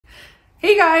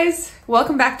Hey guys,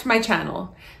 welcome back to my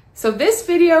channel. So this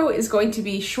video is going to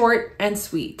be short and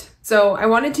sweet. So I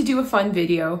wanted to do a fun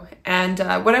video, and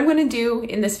what I'm going to do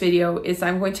in this video is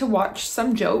I'm going to watch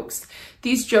some jokes.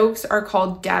 These jokes are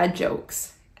called dad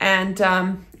jokes, and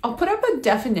I'll put up a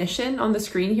definition on the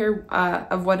screen here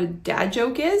of what a dad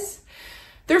joke is.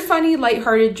 They're funny,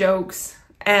 lighthearted jokes,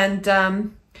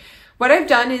 and what I've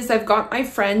done is I've got my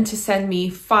friend to send me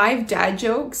 5 dad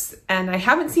jokes, and I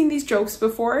haven't seen these jokes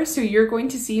before, so you're going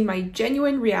to see my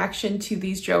genuine reaction to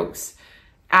these jokes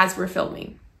as we're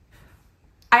filming.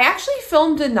 I actually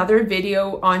filmed another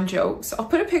video on jokes. I'll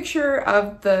put a picture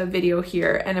of the video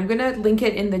here, and I'm gonna link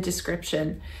it in the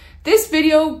description. This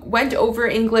video went over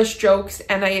English jokes,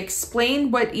 and I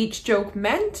explained what each joke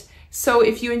meant, so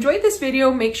if you enjoyed this video,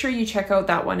 make sure you check out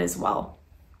that one as well.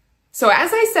 So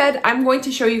as I said, I'm going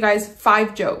to show you guys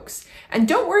 5 jokes. And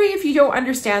don't worry if you don't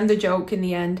understand the joke in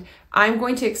the end. I'm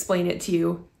going to explain it to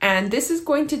you. And this is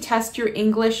going to test your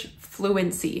English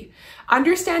fluency.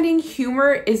 Understanding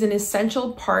humor is an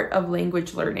essential part of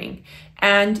language learning.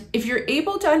 And if you're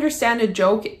able to understand a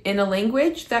joke in a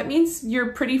language, that means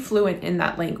you're pretty fluent in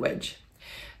that language.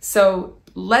 So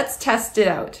let's test it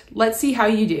out. Let's see how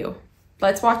you do.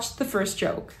 Let's watch the first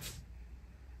joke.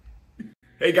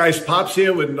 Hey guys, Pops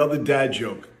here with another dad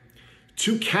joke.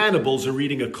 2 cannibals are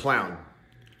eating a clown.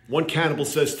 One cannibal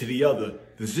says to the other,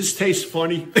 "Does this taste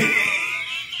funny?"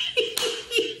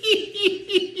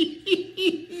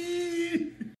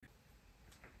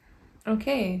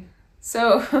 Okay,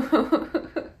 so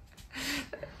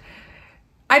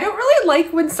I don't really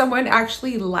like when someone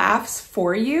actually laughs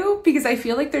for you because I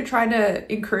feel like they're trying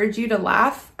to encourage you to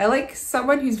laugh. I like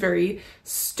someone who's very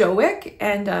stoic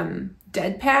and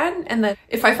deadpan, and then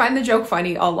if I find the joke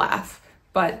funny, I'll laugh.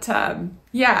 But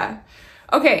yeah.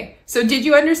 Okay, so did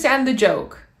you understand the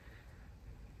joke?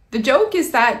 The joke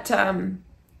is that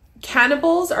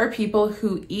cannibals are people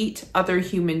who eat other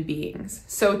human beings.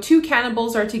 So 2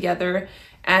 cannibals are together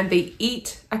and they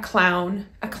eat a clown.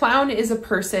 A clown is a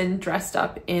person dressed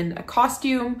up in a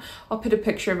costume. I'll put a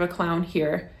picture of a clown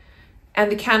here. And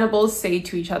the cannibals say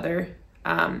to each other,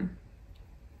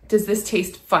 "Does this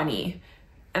taste funny?"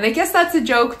 And I guess that's a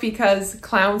joke because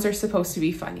clowns are supposed to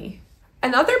be funny.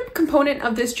 Another component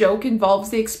of this joke involves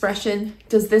the expression,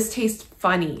 "Does this taste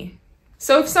funny?"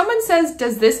 So if someone says,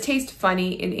 "Does this taste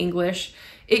funny?" in English,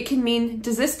 it can mean,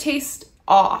 does this taste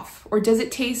off, or does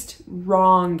it taste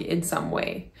wrong in some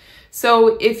way?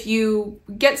 So if you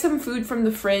get some food from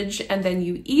the fridge and then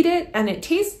you eat it and it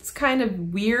tastes kind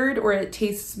of weird, or it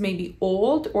tastes maybe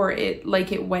old, or it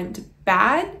went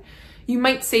bad, you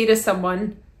might say to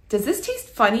someone, "Does this taste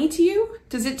funny to you?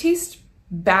 Does it taste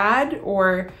bad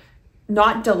or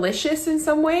not delicious in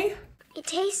some way?" It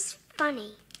tastes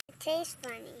funny. It tastes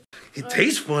funny. It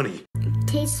tastes funny. It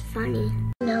tastes funny.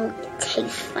 No, it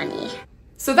tastes funny.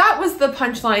 So that was the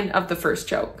punchline of the first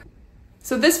joke.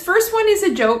 So this first one is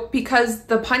a joke because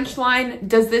the punchline,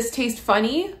 "Does this taste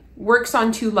funny?" works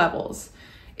on 2 levels.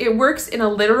 It works in a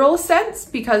literal sense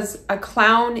because a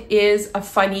clown is a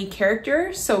funny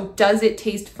character. So does it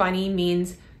taste funny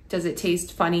means, does it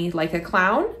taste funny like a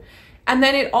clown? And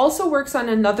then it also works on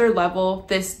another level,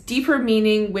 this deeper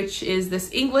meaning, which is this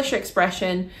English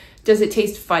expression, does it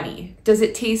taste funny? Does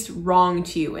it taste wrong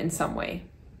to you in some way?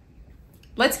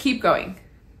 Let's keep going.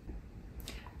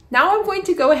 Now I'm going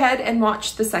to go ahead and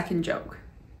watch the second joke.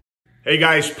 Hey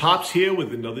guys, Pops here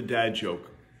with another dad joke.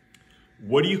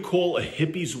 What do you call a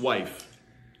hippie's wife?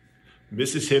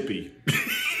 Mrs. Hippie.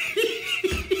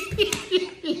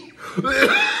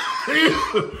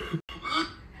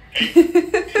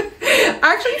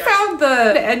 I actually found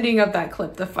the ending of that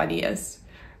clip the funniest.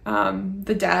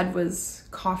 The dad was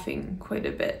coughing quite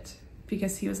a bit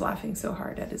because he was laughing so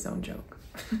hard at his own joke,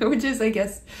 which is, I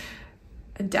guess,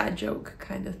 a dad joke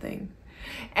kind of thing.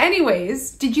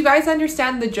 Anyways, did you guys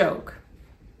understand the joke?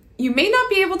 You may not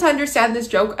be able to understand this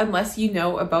joke unless you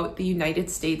know about the United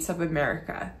States of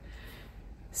America.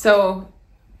 So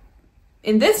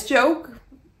in this joke,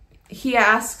 he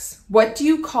asks, "What do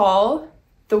you call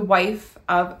the wife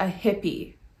of a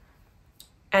hippie?"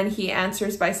 And he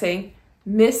answers by saying,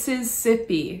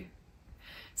 "Mississippi."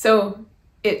 So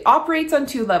it operates on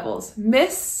 2 levels.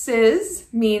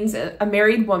 Mrs. means a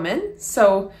married woman.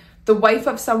 So the wife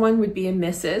of someone would be a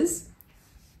Mrs.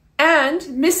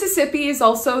 And Mississippi is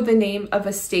also the name of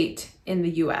a state in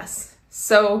the US.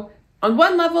 So on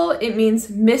one level, it means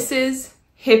Mrs.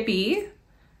 Hippie.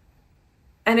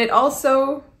 And it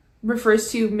also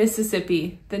refers to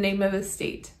Mississippi, the name of a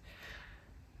state.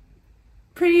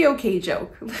 Pretty okay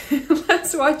joke.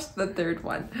 Let's watch the third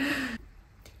one.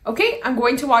 Okay, I'm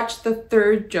going to watch the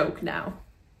third joke now.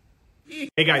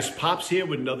 Hey guys, Pops here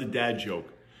with another dad joke.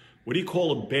 What do you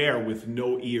call a bear with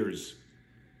no ears?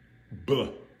 Buh.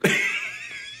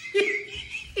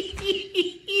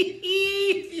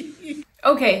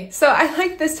 Okay, so I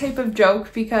like this type of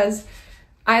joke because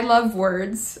I love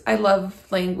words, I love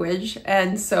language,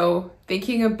 and so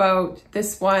thinking about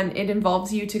this one, it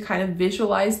involves you to kind of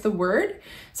visualize the word.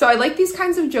 So I like these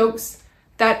kinds of jokes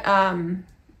that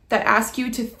that ask you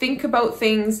to think about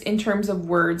things in terms of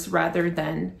words rather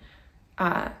than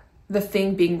the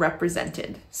thing being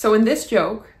represented. So in this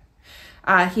joke,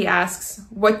 he asks,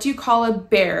 what do you call a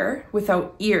bear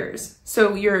without ears?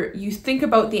 So you think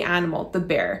about the animal, the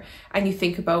bear, and you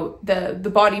think about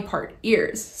the body part,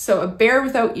 ears. So a bear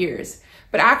without ears.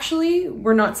 But actually,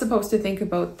 we're not supposed to think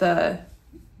about the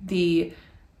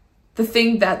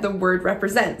thing that the word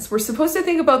represents. We're supposed to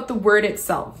think about the word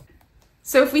itself.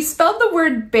 So if we spell the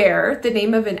word bear, the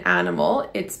name of an animal,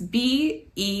 it's B-E-A-R.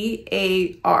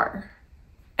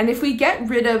 And if we get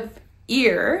rid of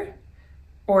ear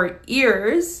or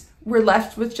ears, we're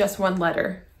left with just one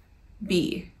letter,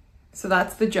 B. So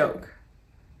that's the joke.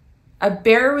 A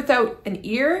bear without an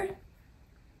ear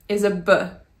is a B.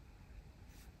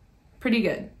 Pretty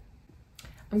good.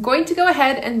 I'm going to go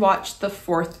ahead and watch the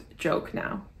fourth joke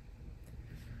now.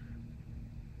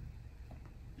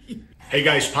 Hey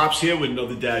guys, Pops here with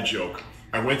another dad joke.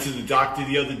 I went to the doctor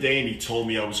the other day and he told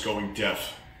me I was going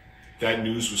deaf. That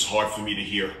news was hard for me to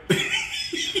hear.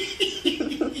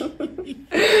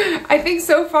 I think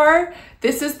so far,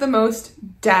 this is the most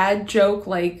dad joke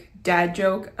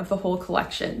of the whole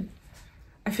collection.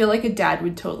 I feel like a dad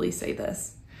would totally say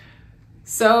this.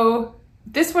 So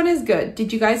this one is good.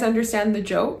 Did you guys understand the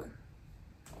joke?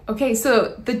 Okay,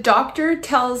 so the doctor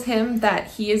tells him that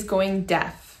he is going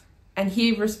deaf, and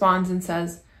he responds and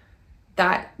says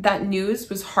that that news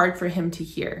was hard for him to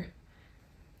hear.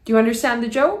 Do you understand the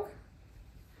joke?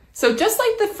 So just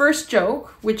like the first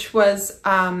joke, which was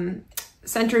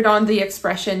centered on the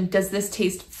expression, does this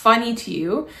taste funny to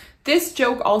you? This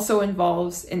joke also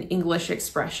involves an English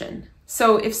expression.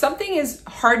 So if something is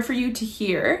hard for you to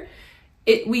hear,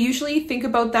 we usually think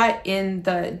about that in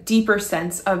the deeper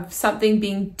sense of something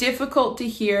being difficult to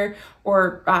hear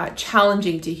or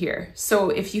challenging to hear. So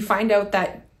if you find out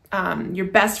that your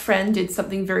best friend did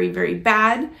something very, very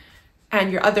bad and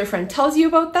your other friend tells you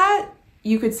about that,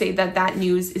 you could say that that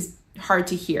news is hard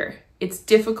to hear. It's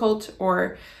difficult,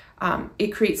 or it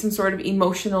creates some sort of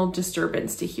emotional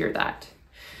disturbance to hear that.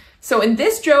 So in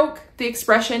this joke, the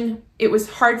expression, it was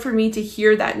hard for me to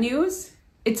hear that news,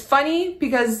 it's funny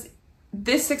because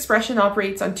this expression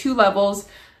operates on two levels,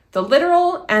 the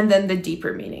literal and then the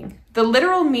deeper meaning. The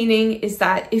literal meaning is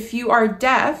that if you are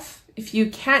deaf, if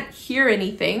you can't hear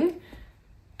anything,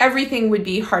 everything would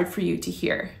be hard for you to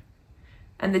hear.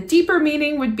 And the deeper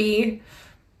meaning would be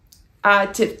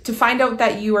to find out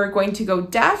that you are going to go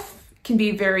deaf can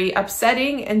be very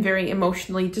upsetting and very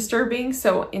emotionally disturbing.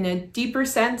 So in a deeper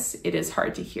sense, it is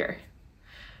hard to hear.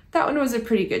 That one was a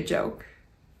pretty good joke.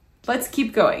 Let's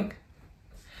keep going.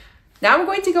 Now I'm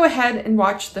going to go ahead and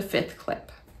watch the fifth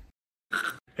clip.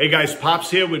 Hey guys, Pops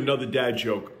here with another dad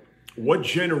joke. What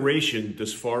generation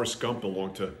does Forrest Gump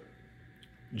belong to?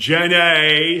 Gen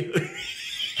A.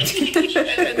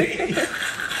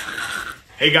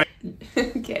 Hey guys.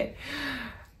 Okay.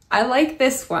 I like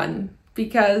this one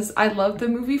because I love the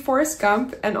movie Forrest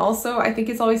Gump, and also I think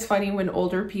it's always funny when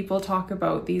older people talk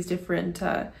about these different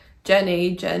Gen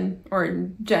A, Gen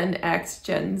X,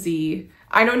 Gen Z.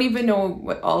 I don't even know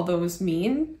what all those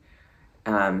mean.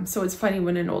 So it's funny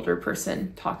when an older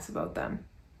person talks about them.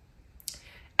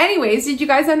 Anyways, did you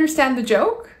guys understand the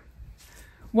joke?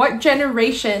 What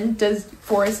generation does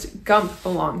Forrest Gump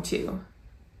belong to?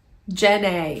 Gen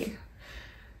A.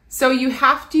 So you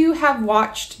have to have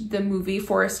watched the movie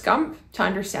Forrest Gump to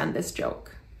understand this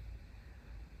joke.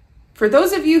 For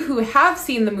those of you who have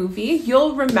seen the movie,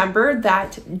 you'll remember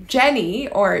that Jenny,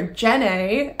 or Gen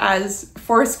A, as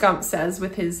Forrest Gump says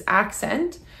with his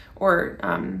accent or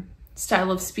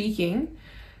style of speaking,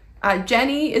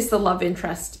 Jenny is the love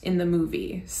interest in the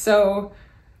movie. So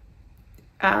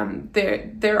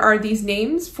there are these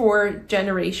names for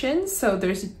generations. So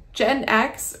there's Gen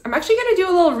X. I'm actually going to do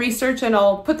a little research and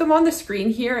I'll put them on the screen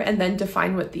here and then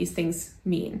define what these things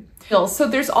mean. So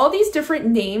there's all these different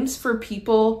names for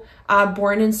people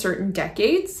born in certain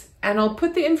decades, and I'll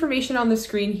put the information on the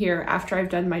screen here after I've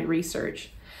done my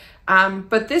research.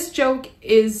 But this joke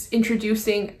is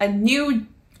introducing a new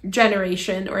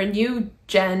generation or a new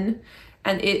gen,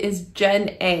 and it is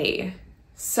Gen A.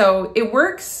 So it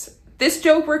works, this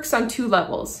joke works on two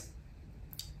levels.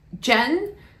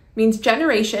 Gen means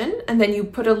generation, and then you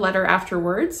put a letter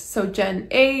afterwards. So Gen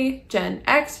A, Gen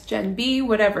X, Gen B,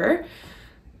 whatever.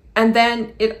 And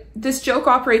then this joke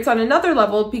operates on another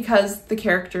level because the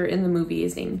character in the movie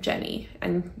is named Jenny.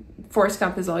 And Forrest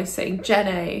Gump is always saying, Gen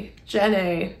A, Gen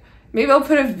A. Maybe I'll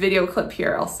put a video clip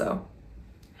here also.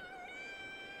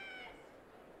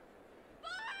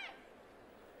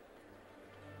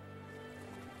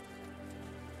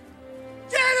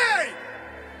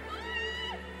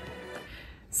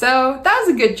 So that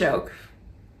was a good joke.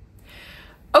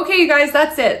 Okay, you guys,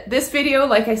 that's it. This video,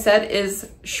 like I said, is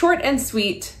short and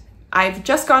sweet. I've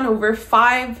just gone over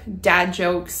 5 dad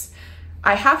jokes.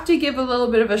 I have to give a little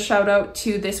bit of a shout out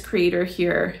to this creator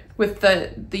here with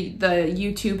the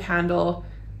YouTube handle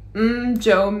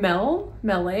Joe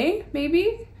Melee,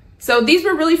 maybe? So these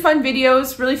were really fun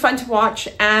videos, really fun to watch,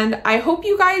 and I hope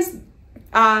you guys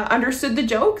understood the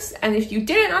jokes, and if you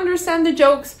didn't understand the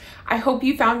jokes, I hope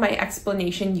you found my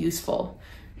explanation useful.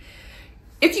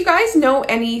 If you guys know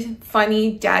any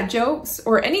funny dad jokes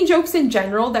or any jokes in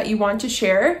general that you want to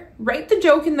share, write the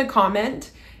joke in the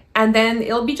comment, and then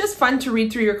it'll be just fun to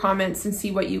read through your comments and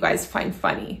see what you guys find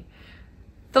funny.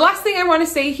 The last thing I want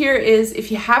to say here is, if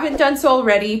you haven't done so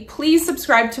already, please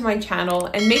subscribe to my channel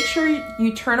and make sure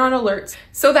you turn on alerts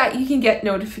so that you can get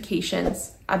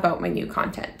notifications about my new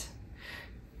content.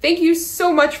 Thank you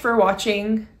so much for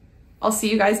watching. I'll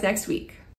see you guys next week.